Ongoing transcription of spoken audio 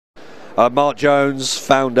Mark Jones,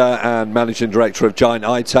 founder and managing director of Giant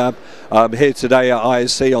iTab. I'm here today at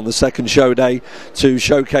ISE on the second show day to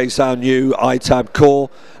showcase our new iTab Core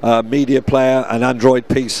media player and Android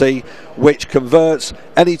PC, which converts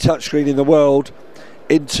any touchscreen in the world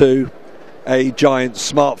into a Giant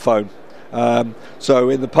smartphone. So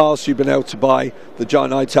in the past you've been able to buy the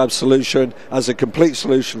Giant iTab solution as a complete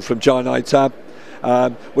solution from Giant iTab,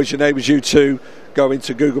 which enables you to go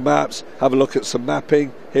into Google Maps, have a look at some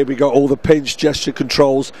mapping. Here we got all the pinch gesture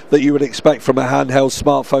controls that you would expect from a handheld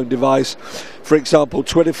smartphone device. For example,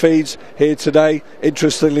 Twitter feeds here today.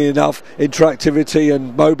 Interestingly enough, interactivity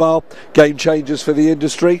and mobile, game changers for the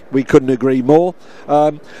industry. We couldn't agree more.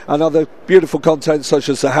 And other beautiful content such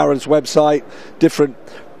as the Harrods website, different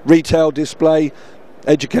retail display,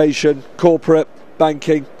 education, corporate,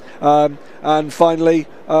 banking, and finally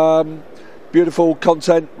beautiful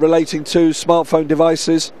content relating to smartphone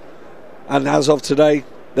devices. And as of today,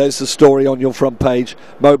 there's the story on your front page,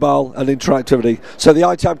 mobile and interactivity. So the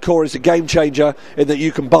iTab Core is a game changer in that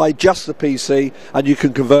you can buy just the PC and you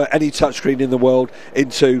can convert any touchscreen in the world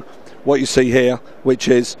into what you see here, which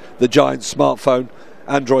is the Giant smartphone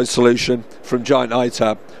Android solution from Giant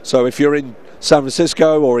iTab. So if you're in San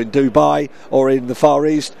Francisco or in Dubai or in the Far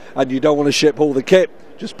East and you don't want to ship all the kit,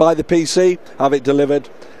 just buy the PC, have it delivered,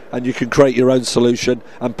 and you can create your own solution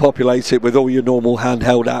and populate it with all your normal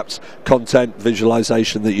handheld apps, content,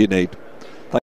 visualization that you need.